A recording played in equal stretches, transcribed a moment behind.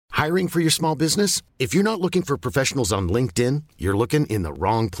Hiring for your small business? If you're not looking for professionals on LinkedIn, you're looking in the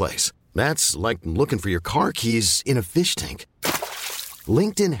wrong place. That's like looking for your car keys in a fish tank.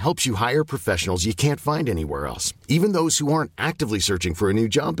 LinkedIn helps you hire professionals you can't find anywhere else, even those who aren't actively searching for a new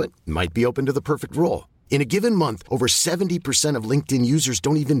job but might be open to the perfect role. In a given month, over 70% of LinkedIn users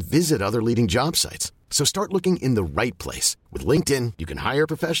don't even visit other leading job sites. So start looking in the right place. With LinkedIn, you can hire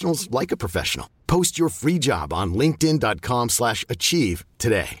professionals like a professional. Post your free job on linkedin.com/achieve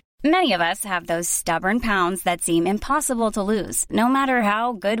today. Many of us have those stubborn pounds that seem impossible to lose, no matter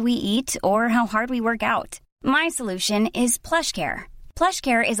how good we eat or how hard we work out. My solution is PlushCare.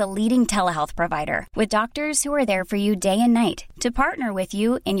 PlushCare is a leading telehealth provider with doctors who are there for you day and night to partner with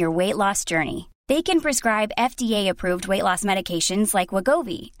you in your weight loss journey. They can prescribe FDA-approved weight loss medications like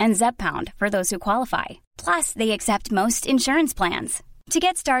Wegovy and Zepbound for those who qualify. Plus, they accept most insurance plans. To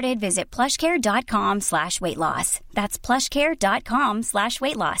get started, visit plushcare.com/weightloss. That's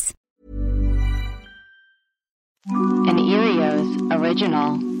plushcare.com/weightloss. An Erios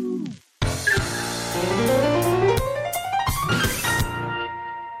original.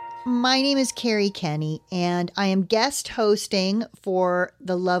 My name is Carrie Kenny, and I am guest hosting for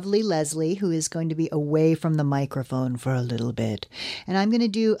the lovely Leslie, who is going to be away from the microphone for a little bit. And I'm going to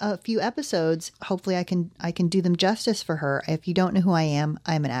do a few episodes. Hopefully I can do them justice for her. If you don't know who I am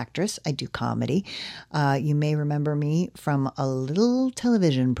an actress. I do comedy. You may remember me from a little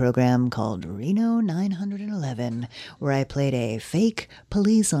television program called Reno 911, where I played a fake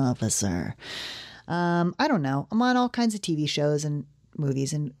police officer. I don't know. I'm on all kinds of TV shows and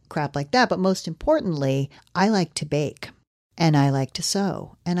movies and crap like that. But most importantly, I like to bake, and I like to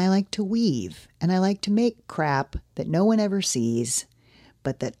sew, and I like to weave, and I like to make crap that no one ever sees,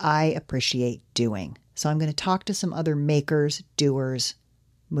 but that I appreciate doing. So I'm going to talk to some other makers, doers,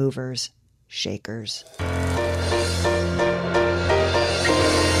 movers, shakers.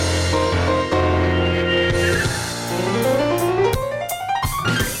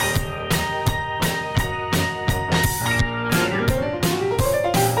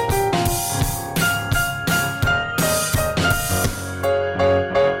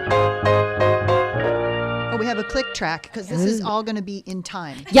 Click track, because this is all going to be in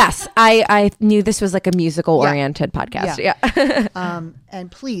time. Yes, I knew this was like a musical oriented podcast. Yeah.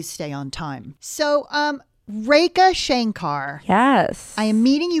 And please stay on time. So, Rekha Shankar. Yes. I am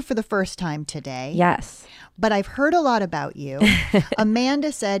meeting you for the first time today. Yes. But I've heard a lot about you.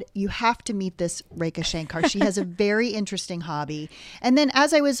 Amanda said you have to meet this Rekha Shankar. She has a very interesting hobby. And then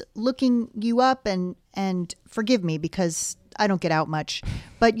as I was looking you up, and forgive me because I don't get out much,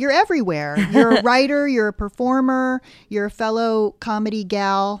 but you're everywhere. You're a writer, you're a performer, you're a fellow comedy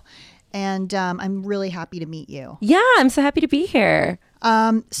gal, and I'm really happy to meet you. Yeah, I'm so happy to be here.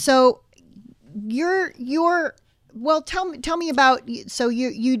 So well, tell me about, so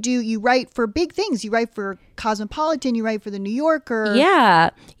you write for big things. You write for Cosmopolitan, you write for the New Yorker.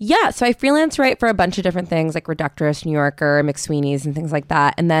 Yeah. So I freelance write for a bunch of different things like Reductress, New Yorker, McSweeney's and things like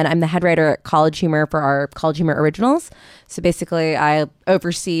that. And then I'm the head writer at College Humor for our College Humor Originals. So basically I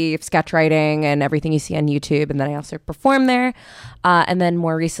oversee sketch writing and everything you see on YouTube. And then I also perform there. And then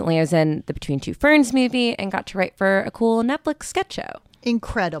more recently I was in the Between Two Ferns movie and got to write for a cool Netflix sketch show.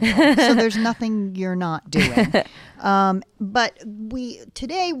 Incredible. So there's nothing you're not doing. But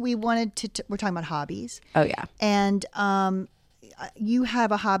today we wanted to, we're talking about hobbies. Oh yeah. And you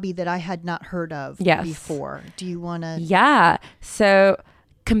have a hobby that I had not heard of before. Do you want to? Yeah. So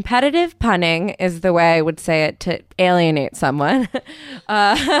competitive punning is the way I would say it to alienate someone.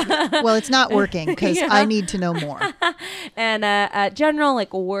 Well, it's not working because I need to know more. And general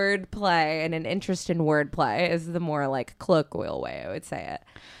like word play and an interest in word play is the more like colloquial way I would say it.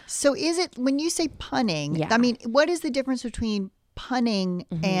 So is it, when you say punning, I mean, what is the difference between punning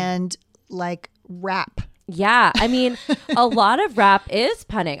and like rap? Yeah, I mean, a lot of rap is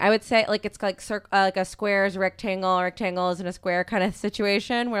punning. I would say like it's like a square is a rectangle is in a square kind of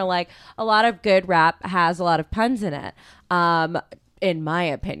situation where like a lot of good rap has a lot of puns in it, in my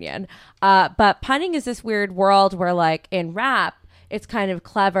opinion. But punning is this weird world where like in rap, it's kind of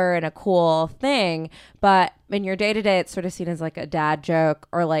clever and a cool thing, but in your day to day, it's sort of seen as like a dad joke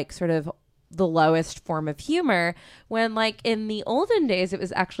or like sort of the lowest form of humor, when like in the olden days it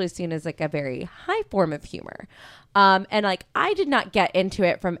was actually seen as like a very high form of humor. And like I did not get into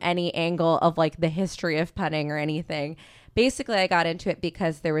it from any angle of like the history of punning or anything. Basically I got into it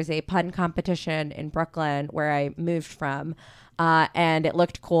because there was a pun competition in Brooklyn where I moved from, and it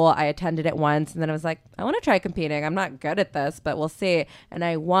looked cool. I attended it once and then I was like, I want to try competing. I'm not good at this, but we'll see. And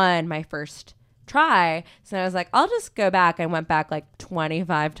I won my first try. So I was like, I'll just go back. I went back like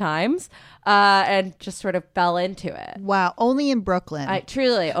 25 times and just sort of fell into it. Wow. Only in Brooklyn.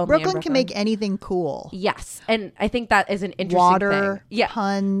 Truly only Brooklyn in Brooklyn can make anything cool. Yes. And I think that is an interesting Water, thing. Yeah.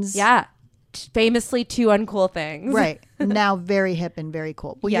 puns. Yeah. Famously two uncool things. Right. Now very hip and very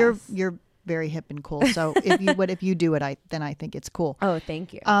cool. Well, Yes. you're very hip and cool. So if you do it, then I think it's cool. Oh,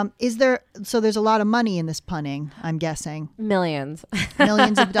 thank you. There's a lot of money in this punning, I'm guessing. Millions.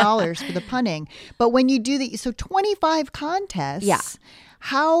 Millions of dollars for the punning. But when you do 25 contests. Yeah.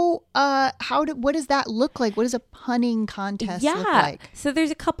 What does that look like? What does a punning contest look like? So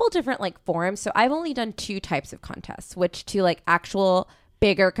there's a couple different like forums. So I've only done 2 types of contests, which to like actual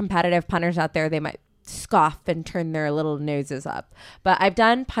bigger competitive punters out there, they might scoff and turn their little noses up. But I've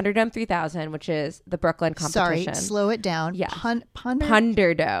done Punderdome 3000, which is the Brooklyn competition. Sorry, slow it down. Yeah.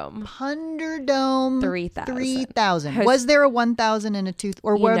 Punderdome. Punderdome 3000. Was there a 1000 and a 2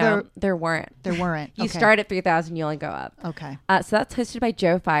 or were there weren't. There weren't. You start at 3000, you only go up. Okay. So that's hosted by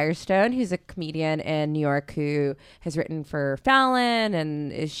Joe Firestone, who's a comedian in New York who has written for Fallon,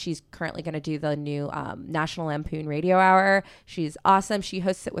 and she's currently going to do the new National Lampoon Radio Hour. She's awesome. She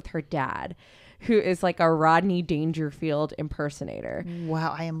hosts it with her dad, who is like a Rodney Dangerfield impersonator.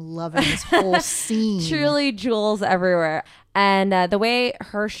 Wow, I am loving this whole scene. Truly jewels everywhere. And the way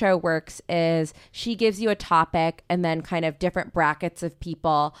her show works is she gives you a topic, and then kind of different brackets of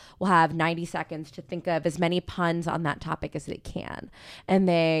people will have 90 seconds to think of as many puns on that topic as they can. And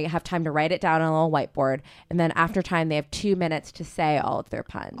they have time to write it down on a little whiteboard. And then after time, they have 2 minutes to say all of their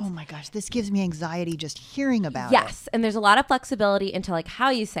puns. Oh my gosh, this gives me anxiety just hearing about it. Yes. And there's a lot of flexibility into like how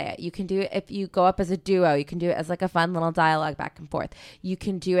you say it. You can do it if you go up as a duo. You can do it as like a fun little dialogue back and forth. You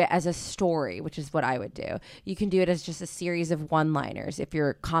can do it as a story, which is what I would do. You can do it as just a series of one-liners if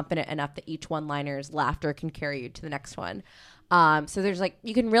you're confident enough that each one-liner's laughter can carry you to the next one. So there's like,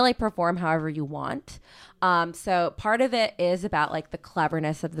 you can really perform however you want. So part of it is about like the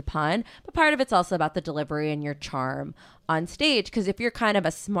cleverness of the pun, but part of it's also about the delivery and your charm on stage. Because if you're kind of a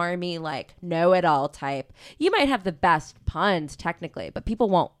smarmy, like know-it-all type, you might have the best puns technically, but people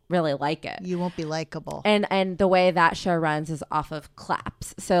won't really like it. You won't be likable. And the way that show runs is off of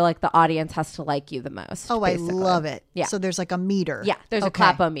claps. So like the audience has to like you the most. Oh, basically. I love it. Yeah. So there's like a meter. Yeah, there's a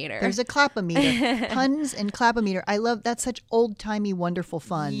clap-o-meter. There's a clap-o-meter. Puns and clap-o-meter. I love that's such old-timey wonderful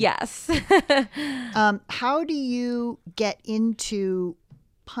fun. Yes. How do you get into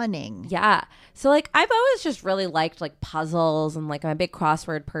punning? Yeah. So like I've always just really liked like puzzles, and like I'm a big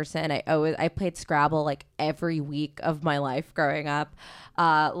crossword person. I played Scrabble like every week of my life growing up.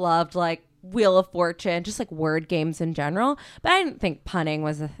 Loved like Wheel of Fortune, just like word games in general. But I didn't think punning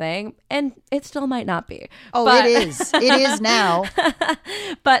was a thing, and it still might not be. Oh, it is. It is now.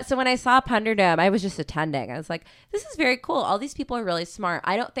 But so when I saw Punderdome, I was just attending. I was like, this is very cool. All these people are really smart.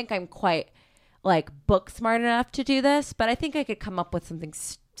 I don't think I'm quite like book smart enough to do this, but I think I could come up with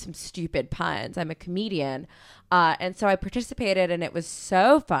some stupid puns. I'm a comedian. And so I participated, and it was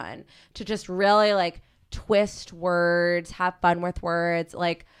so fun to just really like twist words, have fun with words.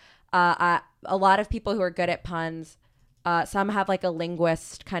 Like a lot of people who are good at puns, some have like a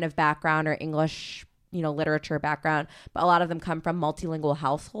linguist kind of background or English, literature background, but a lot of them come from multilingual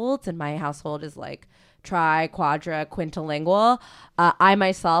households. And my household is like quadra, quintilingual. I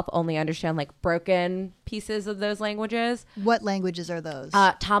myself only understand like broken pieces of those languages. What languages are those?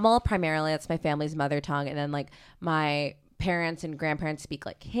 Tamil primarily. That's my family's mother tongue. And then like my parents and grandparents speak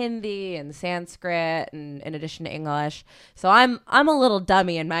like Hindi and Sanskrit, and in addition to English. So I'm a little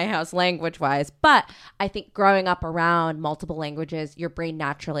dummy in my house language wise, but I think growing up around multiple languages, your brain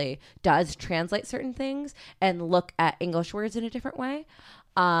naturally does translate certain things and look at English words in a different way.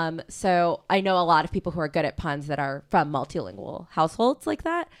 So I know a lot of people who are good at puns that are from multilingual households like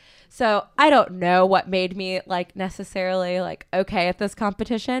that. So I don't know what made me like necessarily like okay at this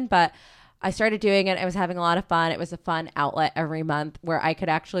competition, but I started doing it. I was having a lot of fun. It was a fun outlet every month where I could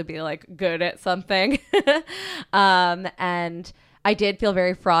actually be like good at something. And I did feel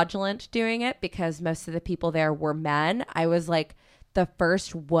very fraudulent doing it because most of the people there were men. I was like the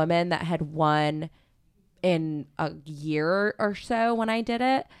first woman that had won in a year or so when I did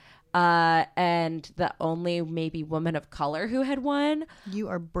it. And the only maybe woman of color who had won. You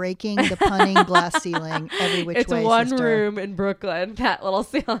are breaking the punning glass ceiling every which way, It's one sister. room in Brooklyn, that little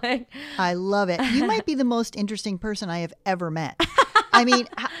ceiling. I love it. You might be the most interesting person I have ever met. I mean,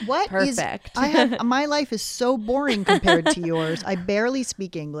 what is? Perfect. My life is so boring compared to yours. I barely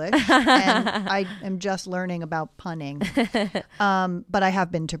speak English, and I am just learning about punning. But I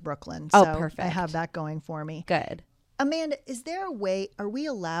have been to Brooklyn, so perfect. I have that going for me. Good. Amanda, is there a way? Are we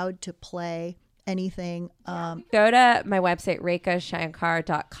allowed to play anything. Go to my website,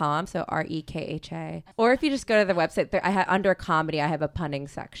 rekashankar.com. So REKHA. Or if you just go to the website, under comedy, I have a punning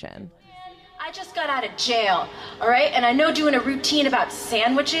section. I just got out of jail, all right? And I know doing a routine about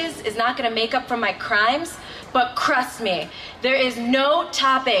sandwiches is not going to make up for my crimes, but trust me, there is no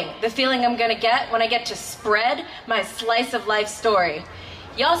topping the feeling I'm going to get when I get to spread my slice of life story.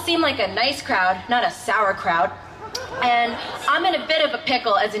 Y'all seem like a nice crowd, not a sour crowd. And I'm in a bit of a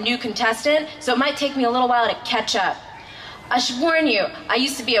pickle as a new contestant, so it might take me a little while to catch up. I should warn you, I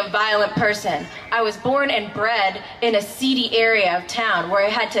used to be a violent person. I was born and bred in a seedy area of town where I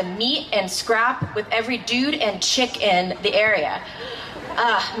had to meet and scrap with every dude and chick in the area.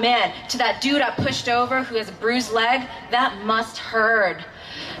 Man, to that dude I pushed over who has a bruised leg, that must hurt.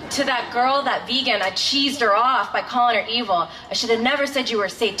 To that girl, that vegan, I cheesed her off by calling her evil. I should have never said you were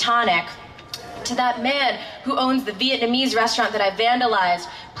satanic. To that man who owns the Vietnamese restaurant that I vandalized,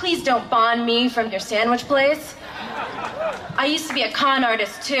 please don't bond me from your sandwich place. I used to be a con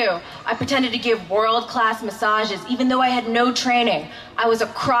artist too. I pretended to give world-class massages even though I had no training. I was a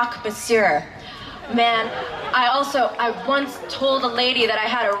croque monsieur. Man, I once told a lady that I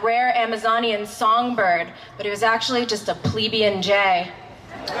had a rare Amazonian songbird, but it was actually just a plebeian jay.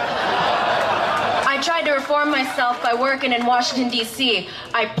 I tried to reform myself by working in Washington, D.C.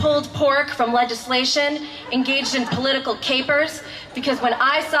 I pulled pork from legislation, engaged in political capers, because when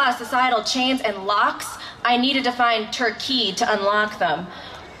I saw societal chains and locks, I needed to find Turkey to unlock them.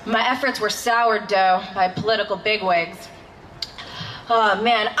 My efforts were sourdough by political bigwigs. Oh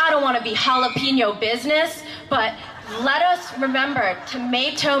man, I don't want to be jalapeno business, but let us remember to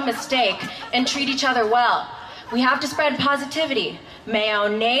make no mistake and treat each other well. We have to spread positivity. May our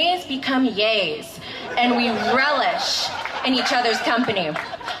nays become yays, and we relish in each other's company.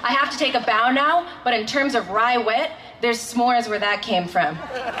 I have to take a bow now, but in terms of wry wit, there's s'mores where that came from.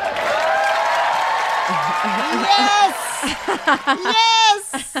 Yes!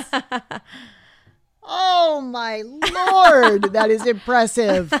 Oh my Lord, that is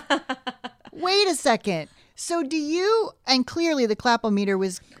impressive. Wait a second. So do you, and clearly the clapometer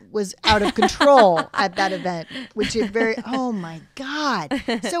was out of control at that event, which is oh my God.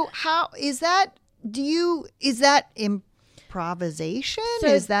 So how is that, is that improvisation? So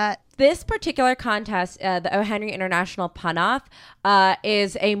is that? This particular contest, the O. Henry International Pun-Off,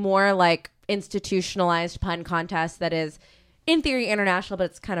 is a more like institutionalized pun contest that is in theory international, but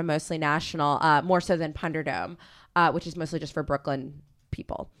it's kind of mostly national, more so than Punderdome, which is mostly just for Brooklyn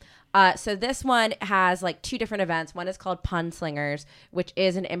people. So this one has like two different events. One is called Pun Slingers, which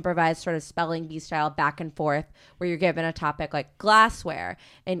is an improvised sort of spelling bee style back and forth where you're given a topic like glassware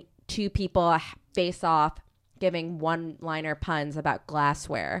and two people face off giving one-liner puns about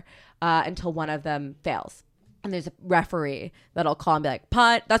glassware until one of them fails. And there's a referee that'll call and be like,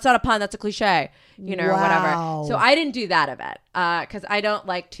 pun, that's not a pun, that's a cliche, or whatever. So I didn't do that event because I don't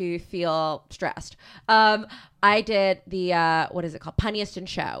like to feel stressed. I did the, what is it called? Punniest in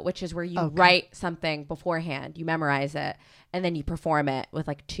Show, which is where you write something beforehand, you memorize it, and then you perform it with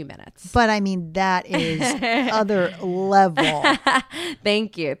like 2 minutes. But I mean, that is other level.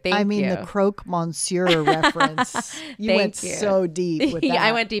 Thank you. I mean, the croque monsieur reference. You went so deep with that.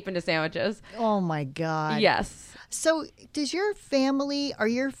 I went deep into sandwiches. Oh my God. Yes. So does your family,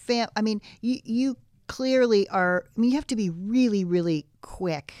 I mean, you clearly are, I mean, you have to be really, really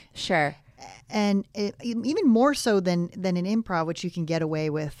quick. Sure. And even more so than an improv, which you can get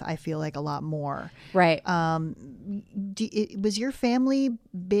away with, I feel like a lot more. Right. Was your family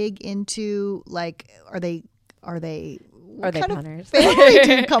big into like, are they punters? Family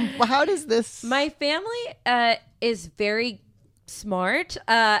do you come? How does this? My family is very smart,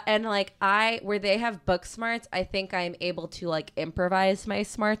 and like where they have book smarts, I think I'm able to like improvise my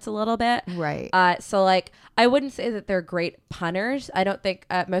smarts a little bit. Right. So like I wouldn't say that they're great punners. I don't think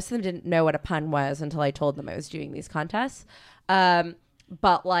most of them didn't know what a pun was until I told them I was doing these contests.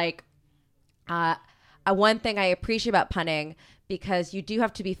 But like one thing I appreciate about punning, because you do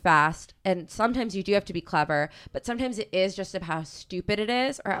have to be fast and sometimes you do have to be clever, but sometimes it is just about how stupid it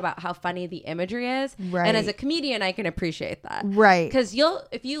is or about how funny the imagery is. Right. And as a comedian, I can appreciate that. Right. Because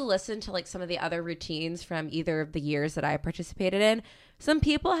if you listen to like some of the other routines from either of the years that I participated in, some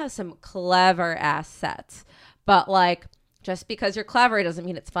people have some clever ass sets, but like just because you're clever doesn't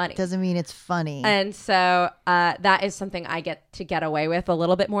mean it's funny. Doesn't mean it's funny. And so that is something I get away with a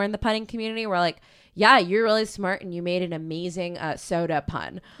little bit more in the punning community, where like, yeah, you're really smart and you made an amazing soda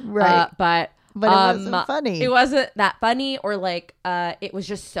pun. Right. But it wasn't funny. It wasn't that funny, or like it was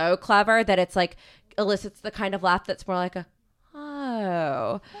just so clever that it's like elicits the kind of laugh that's more like a,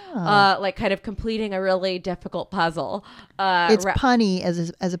 like kind of completing a really difficult puzzle. It's punny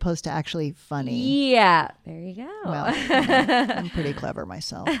as opposed to actually funny. Yeah, there you go. Well, I'm pretty clever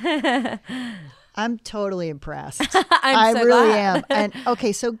myself. I'm totally impressed. I so really glad. am. And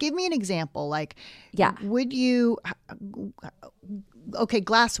okay, so give me an example. Like, would you? Okay,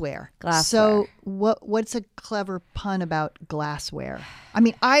 glassware. So what's a clever pun about glassware? I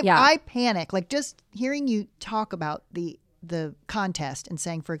mean, I panic like just hearing you talk about the contest and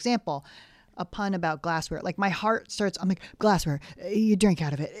saying, for example, a pun about glassware. Like my heart starts. I'm like, glassware. You drink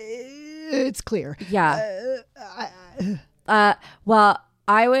out of it. It's clear. Yeah. Well,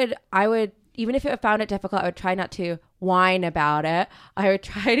 I would. Even if I found it difficult, I would try not to whine about it. I would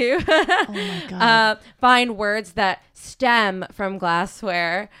try to find words that stem from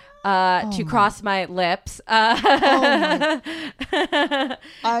glassware to cross my lips. I'm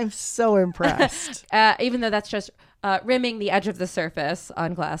so impressed. Even though that's just rimming the edge of the surface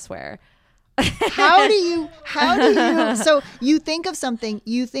on glassware. How do you so you think of something,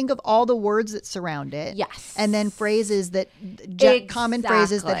 you think of all the words that surround it, yes, and then phrases that common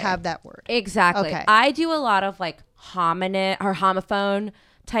phrases that have that word. Exactly. Okay. I do a lot of like homonym or homophone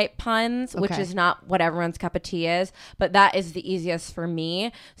type puns, which is not what everyone's cup of tea is, but that is the easiest for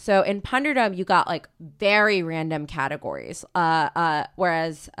me. So in Punderdome, you got like very random categories,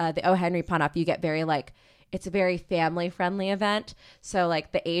 whereas the O. Henry Pun Off, you get very like, it's a very family-friendly event. So,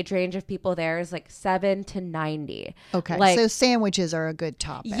 like, the age range of people there is, like, 7 to 90. Okay. Like, so sandwiches are a good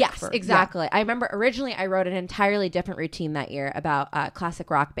topic. Yes, exactly. Yeah. I remember originally I wrote an entirely different routine that year about classic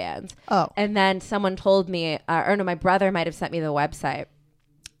rock bands. Oh. And then someone told me, my brother might have sent me the website.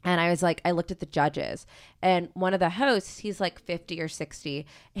 And I was like, I looked at the judges, and one of the hosts, he's like 50 or 60.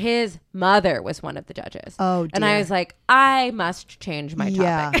 His mother was one of the judges. Oh, dear. And I was like, I must change my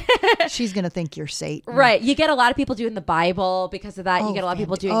topic. Yeah. She's going to think you're Satan. Right. You get a lot of people doing the Bible because of that. You get a lot of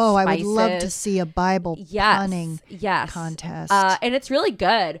people doing spices. I would love to see a Bible punning contest. And it's really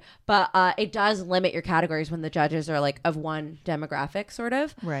good, but it does limit your categories when the judges are like of one demographic, sort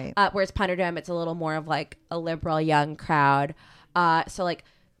of. Right. Whereas Punderdome, it's a little more of like a liberal young crowd. So like,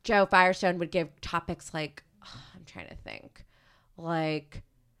 Joe Firestone would give topics like, I'm trying to think, like.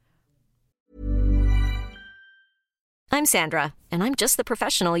 I'm Sandra, and I'm just the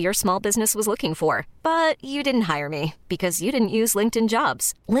professional your small business was looking for. But you didn't hire me because you didn't use LinkedIn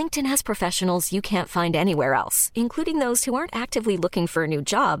Jobs. LinkedIn has professionals you can't find anywhere else, including those who aren't actively looking for a new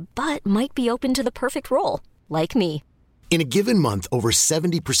job, but might be open to the perfect role, like me. In a given month, over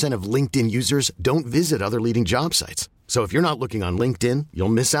 70% of LinkedIn users don't visit other leading job sites. So if you're not looking on LinkedIn, you'll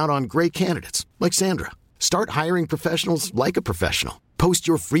miss out on great candidates like Sandra. Start hiring professionals like a professional. Post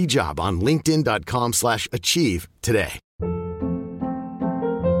your free job on linkedin.com/achieve today.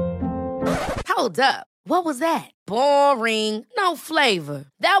 Hold up. What was that? Boring. No flavor.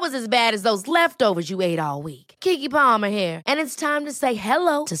 That was as bad as those leftovers you ate all week. Keke Palmer here, and it's time to say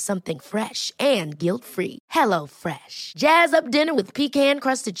hello to something fresh and guilt-free. Hello Fresh. Jazz up dinner with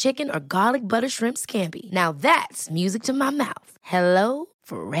pecan-crusted chicken or garlic butter shrimp scampi. Now that's music to my mouth. Hello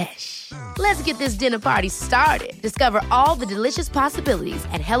Fresh. Let's get this dinner party started. Discover all the delicious possibilities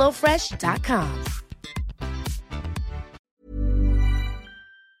at hellofresh.com.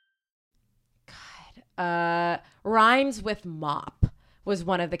 Rhymes with mop was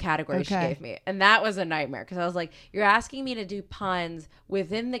one of the categories she gave me. And that was a nightmare because I was like, you're asking me to do puns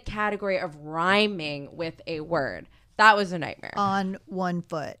within the category of rhyming with a word. That was a nightmare. On one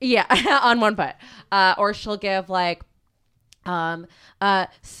foot. Yeah, on one foot. Or she'll give like dead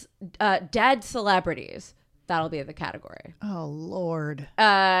celebrities. That'll be the category. Oh, Lord.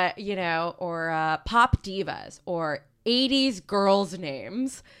 Or pop divas or 80s girls'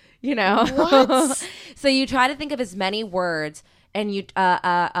 names. What? So you try to think of as many words and you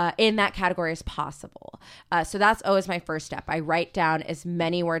in that category as possible. So that's always my first step. I write down as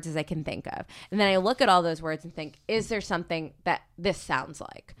many words as I can think of, and then I look at all those words and think, is there something that this sounds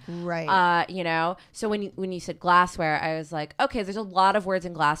like? Right. So when you said glassware, I was like, okay, there's a lot of words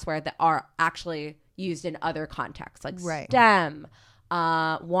in glassware that are actually used in other contexts, like stem.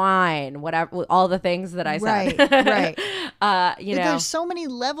 Wine, whatever, all the things that I said. Right. But there's so many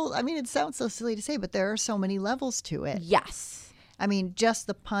levels. I mean, it sounds so silly to say, but there are so many levels to it. Yes. I mean, just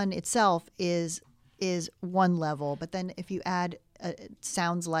the pun itself is one level, but then if you add it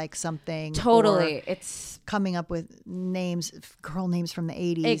sounds like something. Totally. It's coming up with names, girl names from the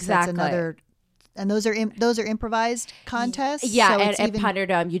 80s. Exactly. That's another And those are improvised contests? Yeah, So and it's at even-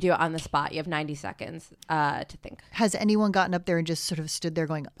 Punderdome, you do it on the spot. You have 90 seconds to think. Has anyone gotten up there and just sort of stood there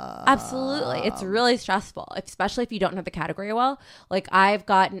going, Absolutely. It's really stressful, especially if you don't know the category well. Like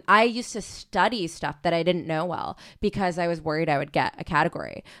I used to study stuff that I didn't know well because I was worried I would get a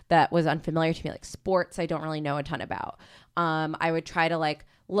category that was unfamiliar to me, like sports I don't really know a ton about. I would try to like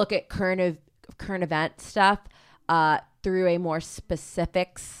look at current event stuff through a more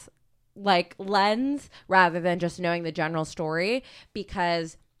specifics like lens rather than just knowing the general story,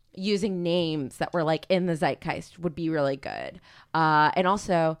 because using names that were like in the zeitgeist would be really good. And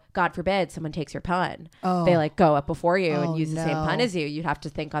also, God forbid someone takes your pun. They like go up before you and use the same pun as you. You'd have to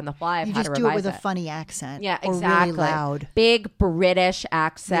think on the fly of you how just to do it revise with a funny accent. Yeah, or exactly. really loud. Big British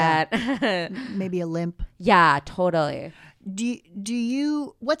accent. Maybe a limp. Yeah, totally. Do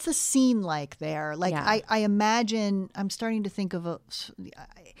you what's the scene like there? Like Yeah. I imagine, I'm starting to think of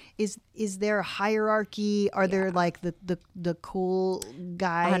is there a hierarchy? Are there like the cool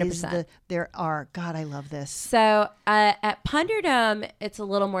guys? 100%. There are. God, I love this. So at Punderdome, it's a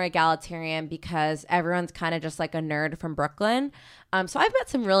little more egalitarian because everyone's kind of just like a nerd from Brooklyn. So I've met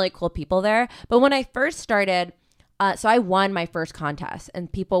some really cool people there. But when I first started, so I won my first contest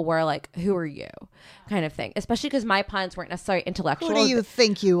and people were like, who are you? Kind of thing. Especially because my puns weren't necessarily intellectual. Who do you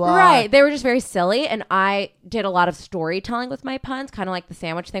think you are? Right. They were just very silly. And I did a lot of storytelling with my puns, kind of like the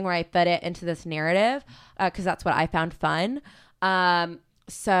sandwich thing where I fit it into this narrative because that's what I found fun.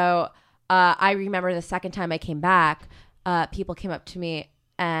 So I remember the second time I came back, people came up to me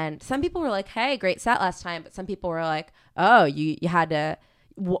and some people were like, hey, great set last time. But some people were like, oh, you had to,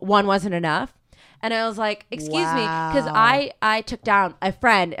 one wasn't enough. And I was like, excuse me, because I took down a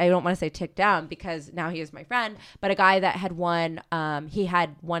friend. I don't want to say took down because now he is my friend, but a guy that had won, he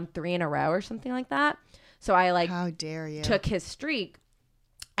had won 3 in a row or something like that. So I like, how dare you, took his streak.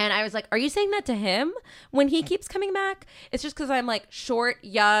 And I was like, are you saying that to him when he keeps coming back? It's just because I'm like short,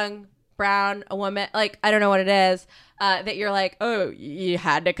 young, brown, a woman. Like, I don't know what it is that you're like, oh, you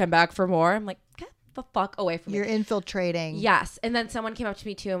had to come back for more. I'm like, get the fuck away from me. You're infiltrating. Yes. And then someone came up to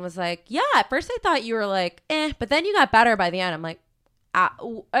me too and was like, yeah, at first I thought you were like, but then you got better by the end. I'm like,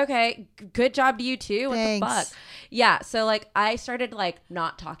 okay, good job to you too. What Thanks. the fuck? Yeah. So like I started like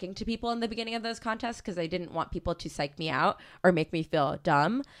not talking to people in the beginning of those contests because I didn't want people to psych me out or make me feel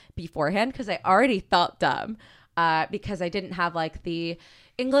dumb beforehand because I already felt dumb because I didn't have like the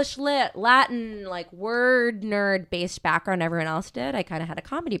English lit, Latin, like word nerd based background everyone else did. I kind of had a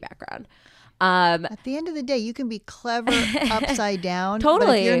comedy background. At the end of the day, you can be clever upside down. Totally.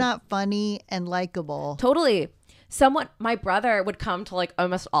 But if you're not funny and likable. Totally. My brother would come to like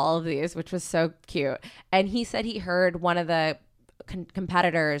almost all of these, which was so cute. And he said he heard one of the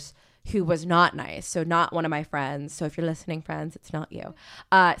competitors who was not nice, so not one of my friends. So if you're listening, friends, it's not you.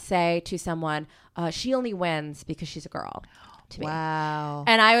 Say to someone, she only wins because she's a girl. To me. Wow.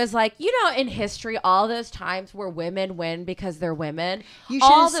 And I was like, in history, all those times where women win because they're women, You should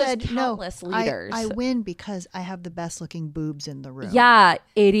all have those said, countless no, leaders. I win because I have the best looking boobs in the room. Yeah,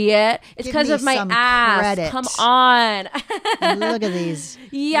 idiot. It's Give because me of my some ass. credit. Come on. Look at these.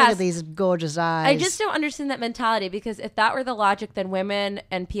 Yes. Look at these gorgeous eyes. I just don't understand that mentality because if that were the logic, then women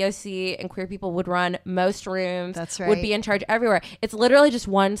and POC and queer people would run most rooms. That's Would right. be in charge everywhere. It's literally just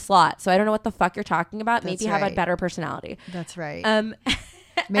one slot. So I don't know what the fuck you're talking about. That's Maybe have a right. better personality. That's right. Anyway.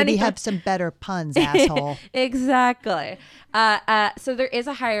 Maybe have some better puns, asshole. Exactly. So there is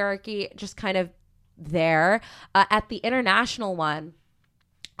a hierarchy just kind of there. At the international one,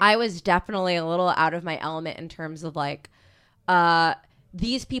 I was definitely a little out of my element in terms of like,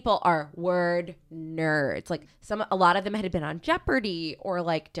 these people are word nerds. Like a lot of them had been on Jeopardy or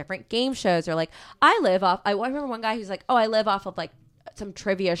like different game shows or like I remember one guy who's like, oh, I live off of like some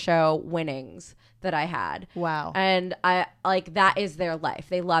trivia show winnings that I had. Wow. And I like that is their life.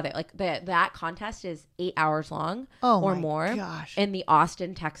 They love it. Like that contest is 8 hours long or my more. gosh. In the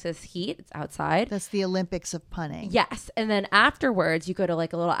Austin, Texas heat. It's outside. That's the Olympics of punning. Yes. And then afterwards you go to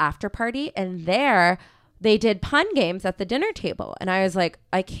like a little after party and there they did pun games at the dinner table. And I was like,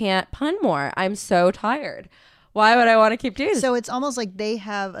 I can't pun more. I'm so tired. Why would I want to keep doing this? So it's almost like they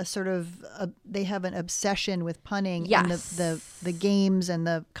have they have an obsession with punning. Yes. And the games and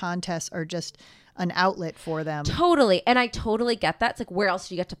the contests are just an outlet for them. Totally. And I totally get that. It's like, where else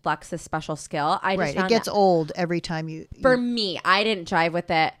do you get to flex this special skill? I just Right. It found gets that- old every time you For me, I didn't jive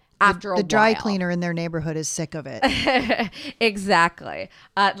with it after a while. the dry cleaner in their neighborhood is sick of it. Exactly.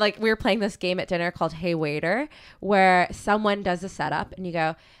 Like we were playing this game at dinner called Hey Waiter, where someone does a setup and you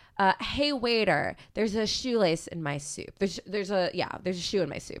go, hey waiter, there's a shoelace in my soup. There's a shoe in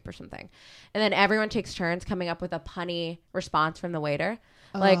my soup or something. And then everyone takes turns coming up with a punny response from the waiter.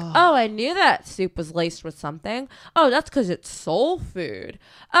 Like, oh, I knew that soup was laced with something. Oh, that's because it's soul food.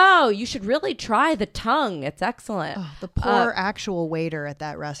 Oh, you should really try the tongue. It's excellent. Oh, the poor actual waiter at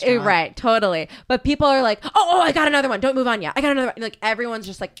that restaurant. Right, totally. But people are like, oh, I got another one. Don't move on yet. I got another one. Like, everyone's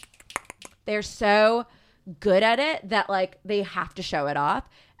just like, they're so good at it that like they have to show it off.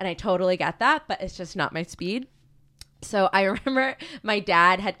 And I totally get that, but it's just not my speed. So I remember my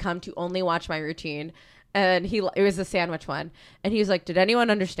dad had come to only watch my routine, and it was a sandwich one, and he was like, did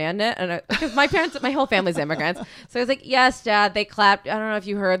anyone understand it? And because my whole family's immigrants, so I was like, yes, Dad. They clapped. I don't know if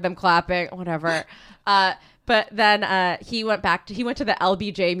you heard them clapping, whatever. But then he went to the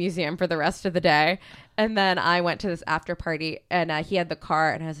LBJ museum for the rest of the day, and then I went to this after party, and he had the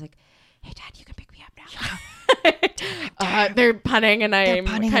car, and I was like, hey, Dad, you can pick me up now. They're punning, and I'm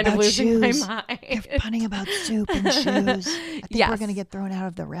kind of losing my mind. They're punning about soup and shoes. I think we're going to get thrown out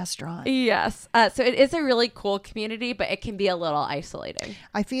of the restaurant. Yes. So it is a really cool community, but it can be a little isolating.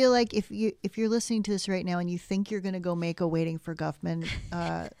 I feel like if you're listening to this right now and you think you're going to go make a Waiting for Guffman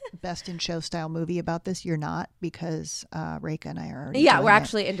Best in Show style movie about this, you're not, because Reka and I are already doing we're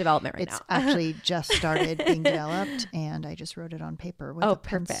actually in development right now. It's actually just started being developed, and I just wrote it on paper with a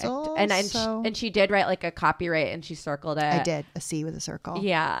pencil. And she did write like a copyright, and she circled it. I did, a C with a circle.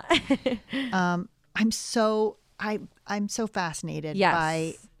 Yeah. I'm so fascinated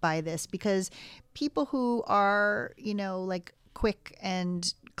by this, because people who are, like quick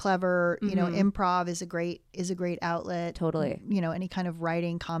and clever, improv is a great outlet. Totally. Any kind of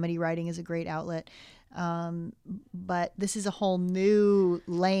writing, comedy writing is a great outlet. But this is a whole new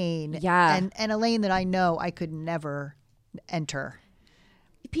lane. Yeah. And a lane that I know I could never enter.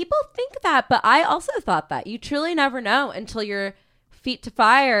 People think that, but I also thought that. You truly never know until you're feet to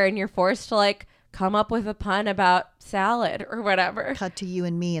fire and you're forced to like come up with a pun about salad or whatever. Cut to you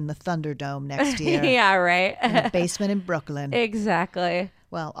and me in the Thunderdome next year. Yeah, right. In the basement in Brooklyn. Exactly.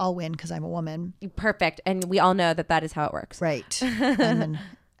 Well, I'll win because I'm a woman. Perfect. And we all know that is how it works. Right. I'm an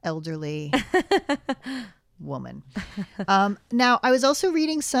elderly woman. Now, I was also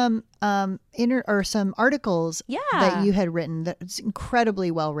reading some some articles that you had written that's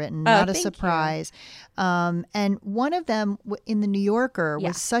incredibly well written, not a surprise. And one of them in the New Yorker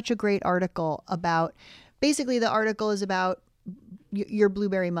was such a great article about, basically the article is about your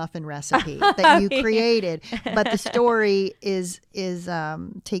blueberry muffin recipe that you created, but the story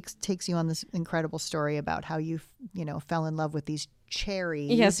takes you on this incredible story about how you fell in love with these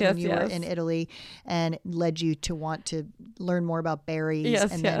cherries when you were in Italy, and it led you to want to learn more about berries,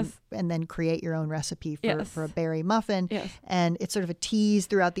 and then create your own recipe for a berry muffin. And it's sort of a tease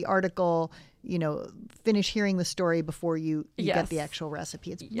throughout the article. Finish hearing the story before you get the actual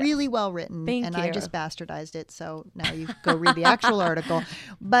recipe. It's really well written. Thank you. I just bastardized it, so now you go read the actual article.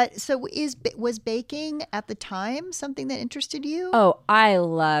 But so was baking at the time something that interested you? Oh, I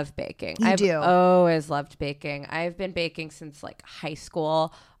love baking. I've always loved baking. I've been baking since like high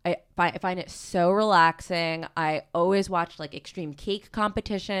school. I find it so relaxing. I always watch like extreme cake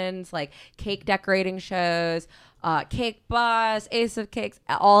competitions, like cake decorating shows, Cake Boss, Ace of Cakes,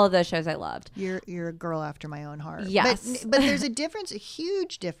 all of those shows I loved. You're a girl after my own heart. Yes. But there's a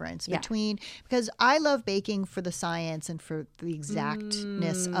huge difference between, because I love baking for the science and for the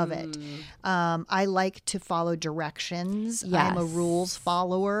exactness of it. I like to follow directions. Yes. I'm a rules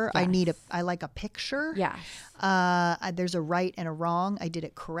follower. Yes. I like a picture. Yes. There's a right and a wrong. I did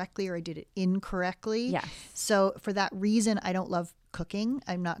it correctly or I did it incorrectly. Yes. So for that reason, I don't love cooking.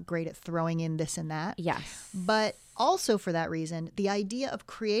 I'm not great at throwing in this and that. Yes. But also for that reason, the idea of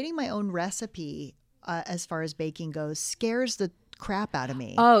creating my own recipe as far as baking goes scares the crap out of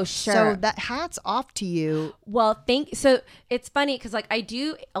me. Oh, sure. So that hats off to you. Well, so it's funny because like I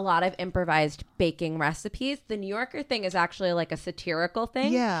do a lot of improvised baking recipes. The New Yorker thing is actually like a satirical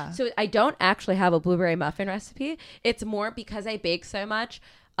thing. Yeah. So I don't actually have a blueberry muffin recipe. It's more because I bake so much.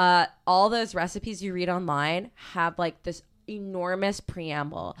 All those recipes you read online have like this enormous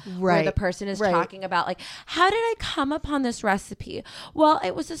preamble where the person is talking about like, how did I come upon this recipe? Well,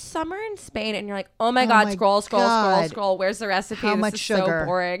 it was a summer in Spain, and you're like, oh my god, scroll, where's the recipe? How much sugar? So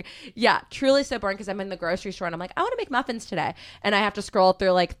boring. Yeah, truly so boring, because I'm in the grocery store and I'm like, I want to make muffins today, and I have to scroll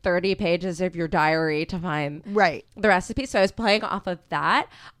through like 30 pages of your diary to find the recipe. So I was playing off of that.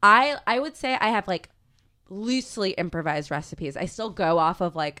 I would say I have like loosely improvised recipes. I still go off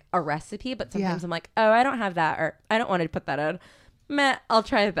of like a recipe, but sometimes I'm like, oh, I don't have that, or I don't want to put that in. Meh, I'll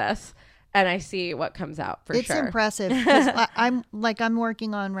try this. And I see what comes out for sure. It's impressive. 'Cause I'm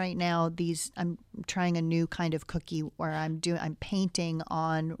working on right now I'm trying a new kind of cookie where I'm painting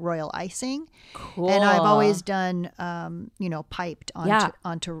on royal icing. Cool. And I've always done piped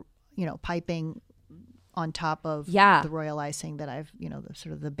onto piping on top of Yeah. the royal icing that I've, the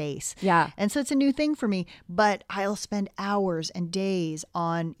sort of the base. Yeah. And so it's a new thing for me, but I'll spend hours and days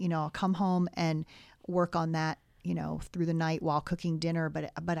on, I'll come home and work on that, through the night while cooking dinner.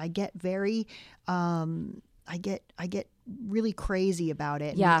 But I get very, I get really crazy about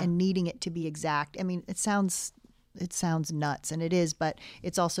it and needing it to be exact. I mean, it sounds nuts, and it is, but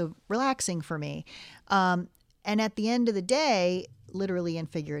it's also relaxing for me. And at the end of the day, literally and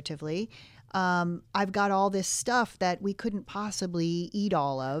figuratively, I've got all this stuff that we couldn't possibly eat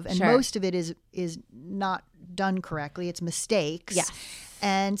all of, and most of it is not done correctly. It's mistakes. Yes.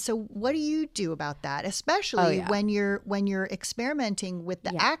 And so what do you do about that? Especially when you're experimenting with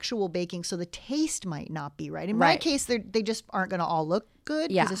the actual baking, so the taste might not be right. In my case, they just aren't going to all look good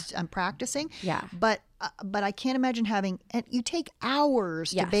because I'm practicing. Yeah. But I can't imagine and you take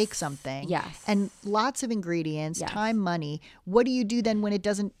hours to bake something. Yes. And lots of ingredients, time, money. What do you do then when it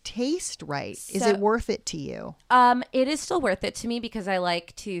doesn't taste right? Is it worth it to you? It is still worth it to me because I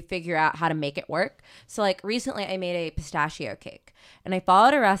like to figure out how to make it work. So like recently I made a pistachio cake and I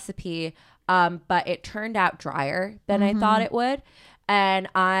followed a recipe, but it turned out drier than I thought it would. And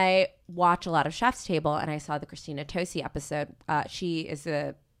I watch a lot of Chef's Table, and I saw the Christina Tosi episode. She is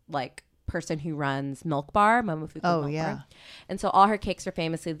a person who runs Milk Bar, Momofuku Milk Bar. And so all her cakes are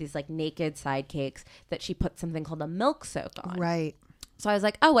famously these naked side cakes that she puts something called a milk soak on. Right. So I was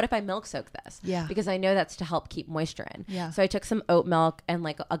like, oh, what if I milk soak this? Yeah. Because I know that's to help keep moisture in. Yeah. So I took some oat milk and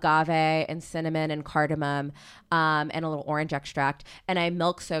agave and cinnamon and cardamom and a little orange extract. And I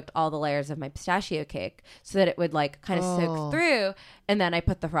milk soaked all the layers of my pistachio cake so that it would kind of soak through. And then I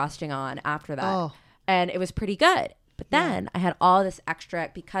put the frosting on after that. Oh. And it was pretty good. But then I had all this extra,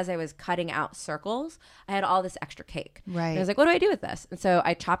 because I was cutting out circles, I had all this extra cake. Right. And I was like, what do I do with this? And so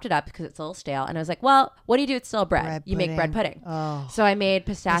I chopped it up because it's a little stale. And I was like, well, what do you do with stale bread? You make bread pudding. Oh. So I made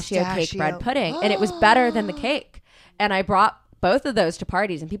pistachio cake bread pudding, and it was better than the cake. And I brought both of those to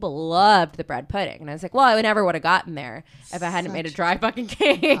parties, and people loved the bread pudding. And I was like, well, I never would have gotten there if I hadn't made a dry fucking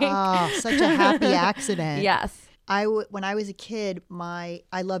cake. Oh, such a happy accident. Yes. When I was a kid, I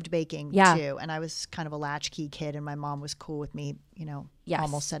loved baking too, and I was kind of a latchkey kid, and my mom was cool with me,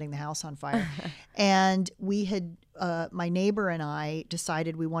 almost setting the house on fire. And we had, my neighbor and I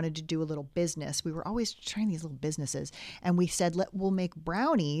decided we wanted to do a little business. We were always trying these little businesses, and we said, we'll make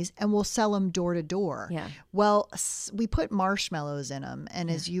brownies and we'll sell them door to door. Yeah. Well, we put marshmallows in them,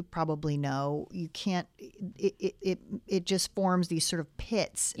 and as you probably know, you can't. It just forms these sort of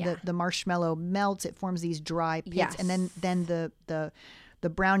pits. Yeah. The marshmallow melts; it forms these dry pits, Yes. and then the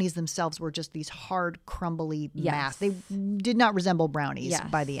brownies themselves were just these hard, crumbly mass. They did not resemble brownies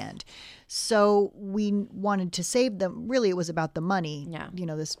by the end. So we wanted to save them. Really, it was about the money. Yeah.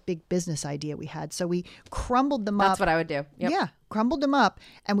 This big business idea we had. So we crumbled them up. That's what I would do. Yep. Yeah, crumbled them up,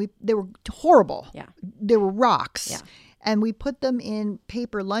 and they were horrible. Yeah. They were rocks. Yeah. And we put them in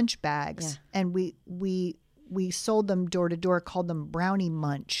paper lunch bags, Yeah. and we sold them door to door, called them Brownie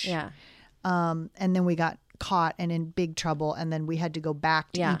Munch. Yeah. And then we got caught and in big trouble, and then we had to go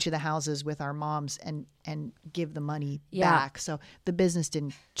back to each of the houses with our moms and give the money back. So the business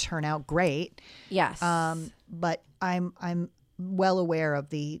didn't turn out great. Yes. But I'm well aware of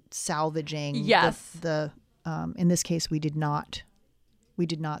the salvaging. Yes. The in this case we did not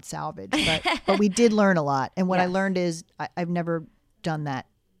salvage, but we did learn a lot. And what I learned is I've never done that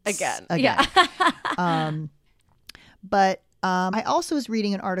Again. Yeah. But I also was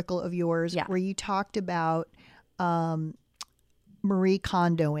reading an article of yours where you talked about Marie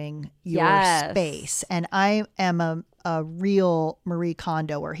Kondoing your space. And I am a real Marie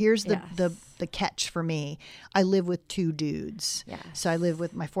Kondoer. Here's the catch for me. I live with two dudes. Yes. So I live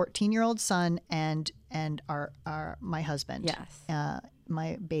with my 14-year-old son and my husband. Yes.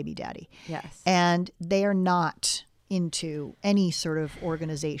 My baby daddy. Yes. And they are not into any sort of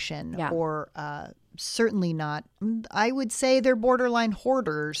organization or certainly not. I would say they're borderline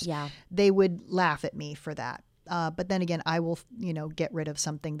hoarders. Yeah. They would laugh at me for that. But then again, I will, get rid of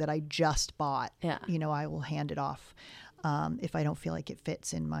something that I just bought. Yeah. I will hand it off if I don't feel like it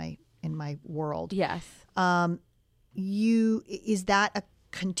fits in my world. Yes. Is that a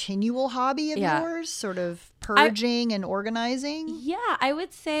continual hobby of yours, sort of purging and organizing? Yeah, I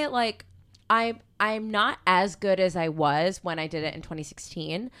would say I'm not as good as I was when I did it in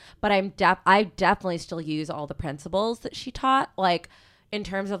 2016, but I definitely still use all the principles that she taught. In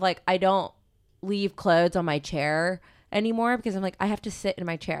terms of I don't leave clothes on my chair anymore because I'm I have to sit in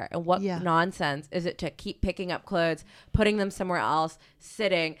my chair. And what nonsense is it to keep picking up clothes, putting them somewhere else,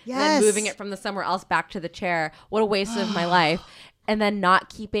 sitting, and then moving it from the somewhere else back to the chair? What a waste of my life. And then not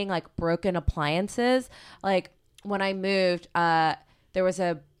keeping broken appliances. When I moved, there was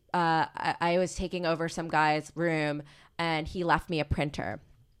a I was taking over some guy's room and he left me a printer.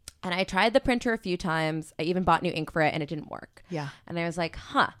 And I tried the printer a few times. I even bought new ink for it and it didn't work. Yeah. And I was like,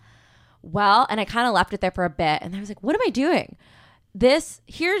 well, and I kind of left it there for a bit. And I was like, what am I doing?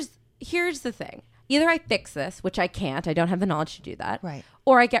 Here's the thing. Either I fix this, which I can't. I don't have the knowledge to do that. Right.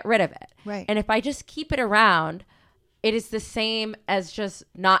 Or I get rid of it. Right. And if I just keep it around, it is the same as just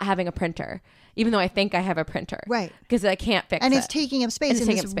not having a printer, even though I think I have a printer. Right. Because I can't fix it. And it's taking up space And it's in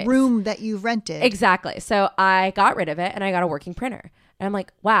taking this up space. room that you've rented. Exactly. So I got rid of it and I got a working printer. And I'm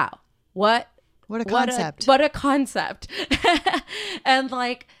like, wow, what a concept. What a concept. and I'm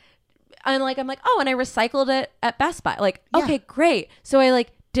like, oh, and I recycled it at Best Buy. Like, okay, great. So I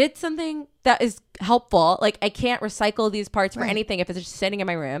like did something that is helpful. Like, I can't recycle these parts for anything if it's just sitting in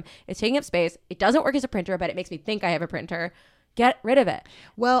my room. It's taking up space. It doesn't work as a printer, but it makes me think I have a printer. Get rid of it.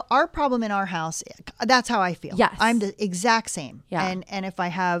 Well, our problem in our house, that's how I feel. Yes. I'm the exact same. Yeah. And if I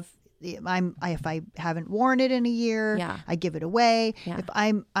have, if I haven't worn it in a year, I give it away. Yeah. If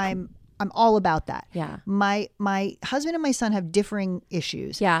I'm all about that. Yeah. My husband and my son have differing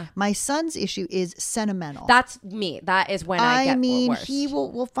issues. Yeah. My son's issue is sentimental. That's me. That is when I get worse. He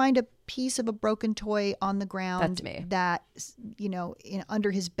will find a piece of a broken toy on the ground. That's me. That, under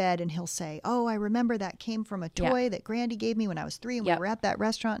his bed, and he'll say, oh, I remember that came from a toy that Grandy gave me when I was 3 and we were at that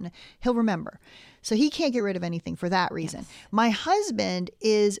restaurant, and he'll remember. So he can't get rid of anything for that reason. Yes. My husband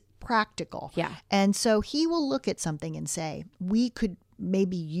is practical. Yeah. And so he will look at something and say, we could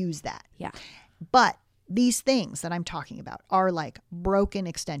maybe use that. Yeah. But these things that I'm talking about are like broken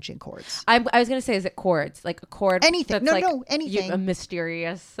extension cords. I was going to say, is it cords? Like a cord? Anything. No, anything. A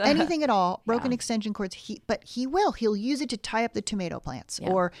mysterious. Anything at all. Broken extension cords. He'll use it to tie up the tomato plants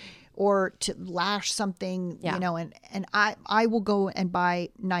or to lash something, and I will go and buy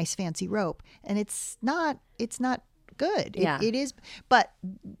nice fancy rope, and it's not good. It is, but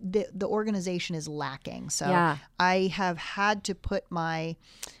the organization is lacking. So I have had to put my,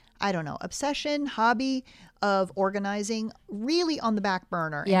 obsession, hobby of organizing really on the back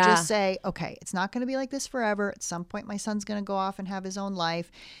burner and just say, okay, it's not going to be like this forever. At some point, my son's going to go off and have his own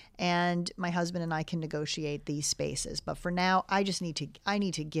life, and my husband and I can negotiate these spaces. But for now, I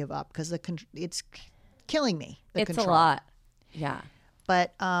need to give up because it's killing me. It's a lot. Yeah.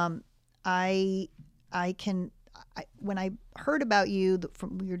 But when I heard about you,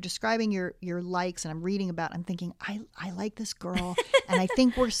 you're describing your likes, and I'm reading about, I'm thinking, I like this girl, and I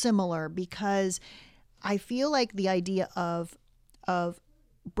think we're similar because I feel like the idea of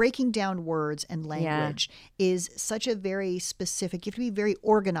breaking down words and language is such a very specific. You have to be very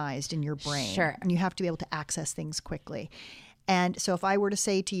organized in your brain, and you have to be able to access things quickly. And so if I were to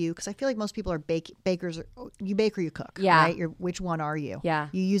say to you, because I feel like most people are bakers, you bake or you cook, right? Which one are you? Yeah.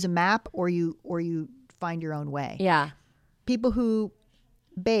 You use a map or you find your own way. Yeah. People who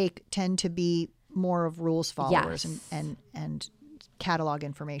bake tend to be more of rules followers and catalog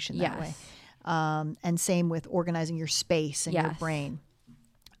information that way. And same with organizing your space and your brain.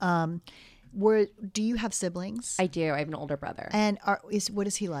 Do you have siblings? I do. I have an older brother. And what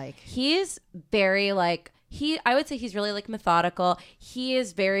is he like? He's very I would say he's really like methodical. He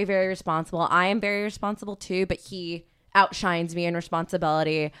is very, very responsible. I am very responsible too, but he outshines me in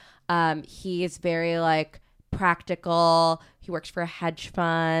responsibility. He is very like practical. He works for a hedge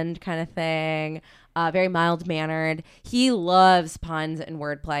fund kind of thing. Very mild mannered. He loves puns and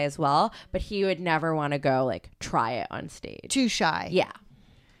wordplay as well, but he would never want to go like try it on stage. Too shy. Yeah.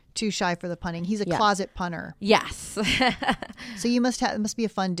 Too shy for the punning. He's a closet punner. Yes. So it must be a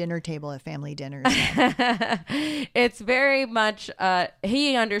fun dinner table at family dinners. It's very much,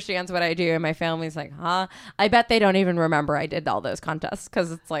 he understands what I do, and my family's like, huh? I bet they don't even remember I did all those contests,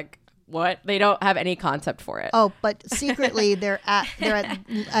 because it's like, what? They don't have any concept for it. Oh, but secretly they're at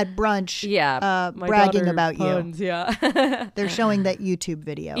brunch, bragging about puns, you. Yeah. They're showing that YouTube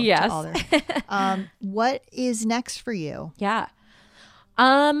video. Yes. To all their, what is next for you? Yeah.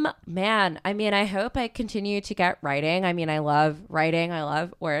 Man, I mean, I hope I continue to get writing. I mean, I love writing. I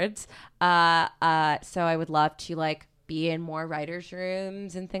love words. So I would love to like be in more writers'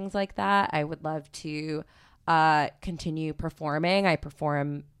 rooms and things like that. I would love to, continue performing. I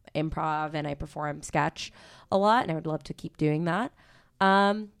perform improv and I perform sketch a lot, and I would love to keep doing that.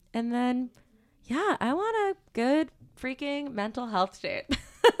 And then, I want a good freaking mental health state.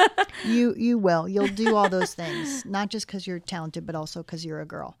 You will. You'll do all those things, not just because you're talented, but also because you're a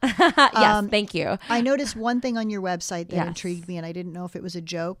girl. Yes, thank you. I noticed one thing on your website that intrigued me, and I didn't know if it was a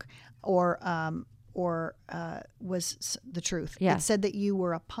joke or was the truth. Yeah. It said that you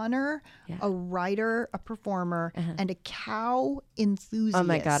were a punner, a writer, a performer, and a cow enthusiast. Oh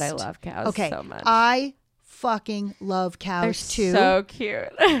my God, I love cows so much. I fucking love cows They're too. so cute.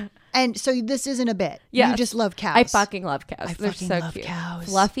 And so this isn't a bit. Yes. You just love cows. I fucking love cows. I They're fucking so love cute. cows.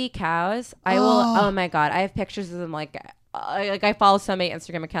 Fluffy cows. I will. Oh my god, I have pictures of them. Like I follow so many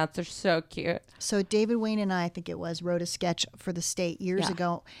Instagram accounts. They're so cute. So David Wayne and I think it was, wrote a sketch for the State years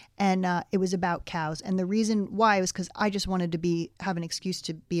ago, and it was about cows. And the reason why was because I just wanted to have an excuse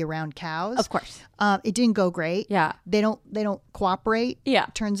to be around cows. Of course. It didn't go great. Yeah. They don't cooperate. Yeah.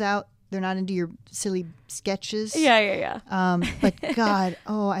 Turns out they're not into your silly sketches. Yeah. But God,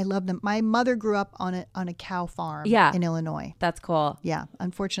 I love them. My mother grew up on a cow farm in Illinois. That's cool. Yeah.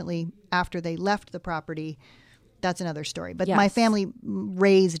 Unfortunately, after they left the property, that's another story. But Yes. my family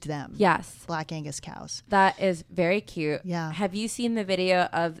raised them. Yes. Black Angus cows. That is very cute. Yeah. Have you seen the video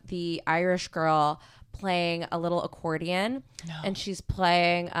of the Irish girl playing a little accordion? No. And she's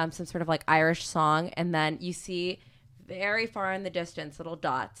playing some sort of like Irish song. And then you see very far in the distance little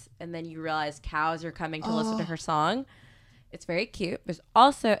dots. And then you realize cows are coming to listen to her song. It's very cute. There's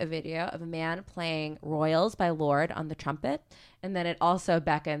also a video of a man playing Royals by Lorde on the trumpet. And then it also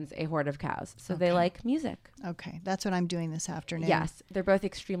beckons a horde of cows. So they like music. Okay. That's what I'm doing this afternoon. Yes. They're both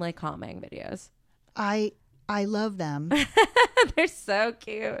extremely calming videos. I love them. They're so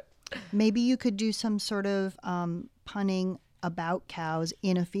cute. Maybe you could do some sort of punning about cows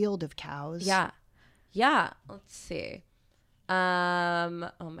in a field of cows. Yeah. Let's see. Oh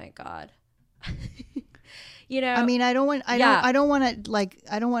my God. You know, I mean, I don't want to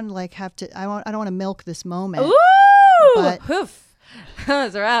milk this moment. Ooh, but hoof. That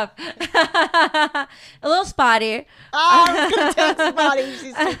was rough. A little spotty. I was gonna take spotty.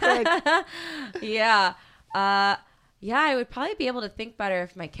 She's too quick. Yeah. I would probably be able to think better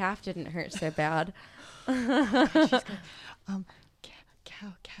if my calf didn't hurt so bad. Cow.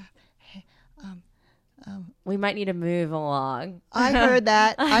 Hey, we might need to move along. I heard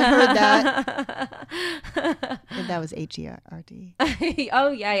that. That was HERD.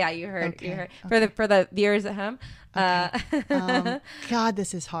 Oh yeah. You heard. Okay, You heard. okay. For the viewers at home. God,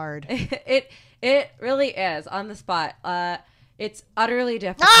 this is hard. It really is on the spot. It's utterly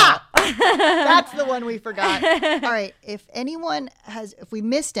difficult. That's the one we forgot. All right. If we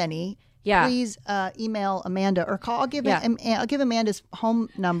missed any, please email Amanda or call. I'll give Amanda's home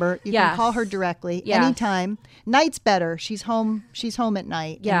number. You can call her directly anytime. Night's better. She's home at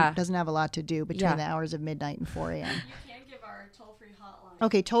night. Yeah. And doesn't have a lot to do between the hours of midnight and 4 a.m. You can give our toll-free hotline.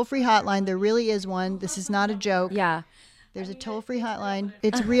 Okay, toll-free hotline. There really is one. This is not a joke. Yeah. There's a toll-free hotline.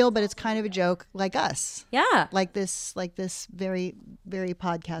 It's real, but it's kind of a joke, like us. Yeah. Like this very, very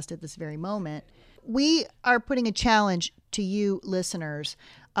podcast at this very moment. We are putting a challenge to you listeners.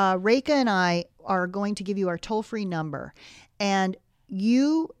 Reka and I are going to give you our toll-free number, and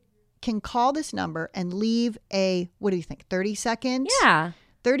you can call this number and leave a, what do you think, 30-second? Yeah.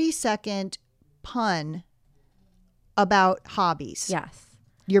 30-second pun about hobbies. Yes.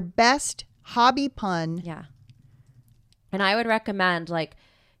 Your best hobby pun. Yeah. And I would recommend,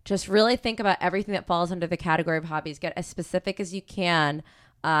 just really think about everything that falls under the category of hobbies. Get as specific as you can,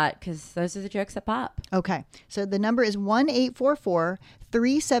 because those are the jokes that pop. Okay. So the number is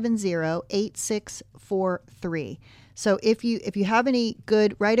 1-844-370-8643. So if you have any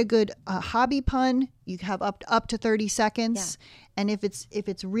good, write a good hobby pun. You have up to 30 seconds. Yeah. And if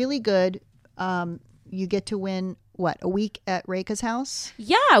it's really good, you get to win a week at Reka's house?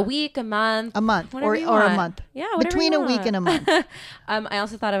 Yeah, a week, a month. A month or a month. Yeah, between a week and a month. I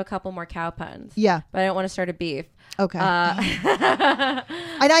also thought of a couple more cow puns. Yeah. But I don't want to start a beef. Okay. And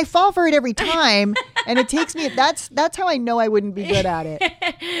I fall for it every time, and it takes me, that's how I know I wouldn't be good at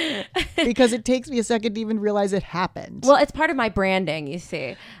it. Because it takes me a second to even realize it happened. Well, it's part of my branding, you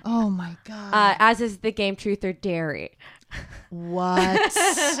see. Oh my God. As is the game Truth or Dairy. What?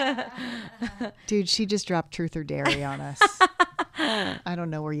 Dude, she just dropped Truth or Dairy on us. I don't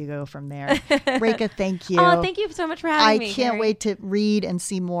know where you go from there. Reka, thank you. Oh, thank you so much for having me. I can't Carrie. wait to read and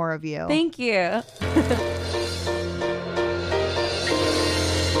see more of you. Thank you.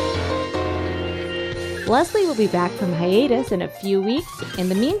 Leslie will be back from hiatus in a few weeks. In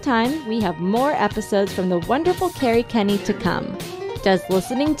the meantime, we have more episodes from the wonderful Carrie Kenny to come. Does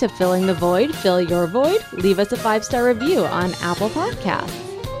listening to Filling the Void fill your void? Leave us a 5-star review on Apple Podcasts.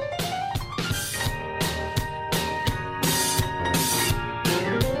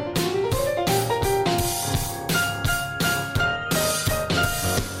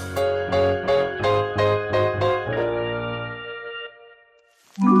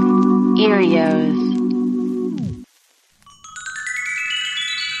 Erios.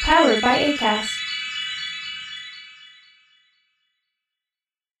 Powered by Acast.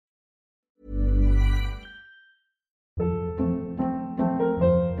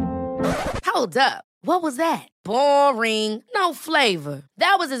 Hold up. What was that? Boring. No flavor.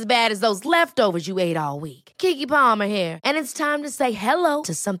 That was as bad as those leftovers you ate all week. Keke Palmer here, and it's time to say hello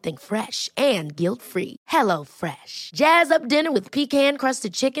to something fresh and guilt-free. Hello Fresh. Jazz up dinner with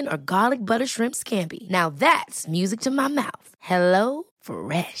pecan-crusted chicken or garlic butter shrimp scampi. Now that's music to my mouth. Hello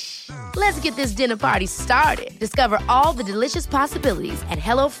Fresh. Let's get this dinner party started. Discover all the delicious possibilities at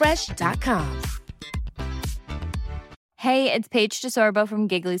hellofresh.com. Hey, it's Paige DeSorbo from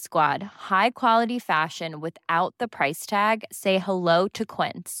Giggly Squad. High quality fashion without the price tag. Say hello to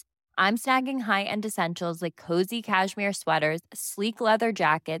Quince. I'm snagging high-end essentials like cozy cashmere sweaters, sleek leather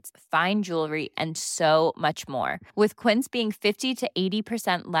jackets, fine jewelry, and so much more. With Quince being 50 to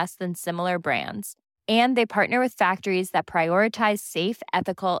 80% less than similar brands. And they partner with factories that prioritize safe,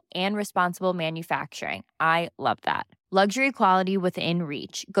 ethical, and responsible manufacturing. I love that. Luxury quality within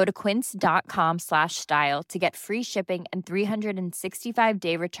reach. Go to quince.com/style to get free shipping and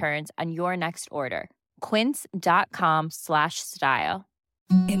 365-day returns on your next order. Quince.com/style.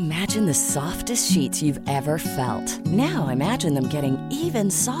 Imagine the softest sheets you've ever felt. Now imagine them getting even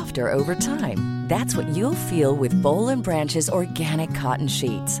softer over time. That's what you'll feel with Boll & Branch's organic cotton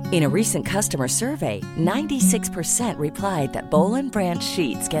sheets. In a recent customer survey, 96% replied that Boll & Branch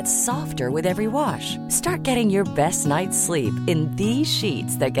sheets get softer with every wash. Start getting your best night's sleep in these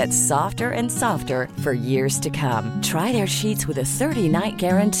sheets that get softer and softer for years to come. Try their sheets with a 30-night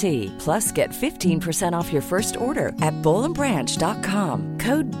guarantee. Plus, get 15% off your first order at bollandbranch.com.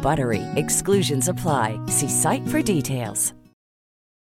 Code BUTTERY. Exclusions apply. See site for details.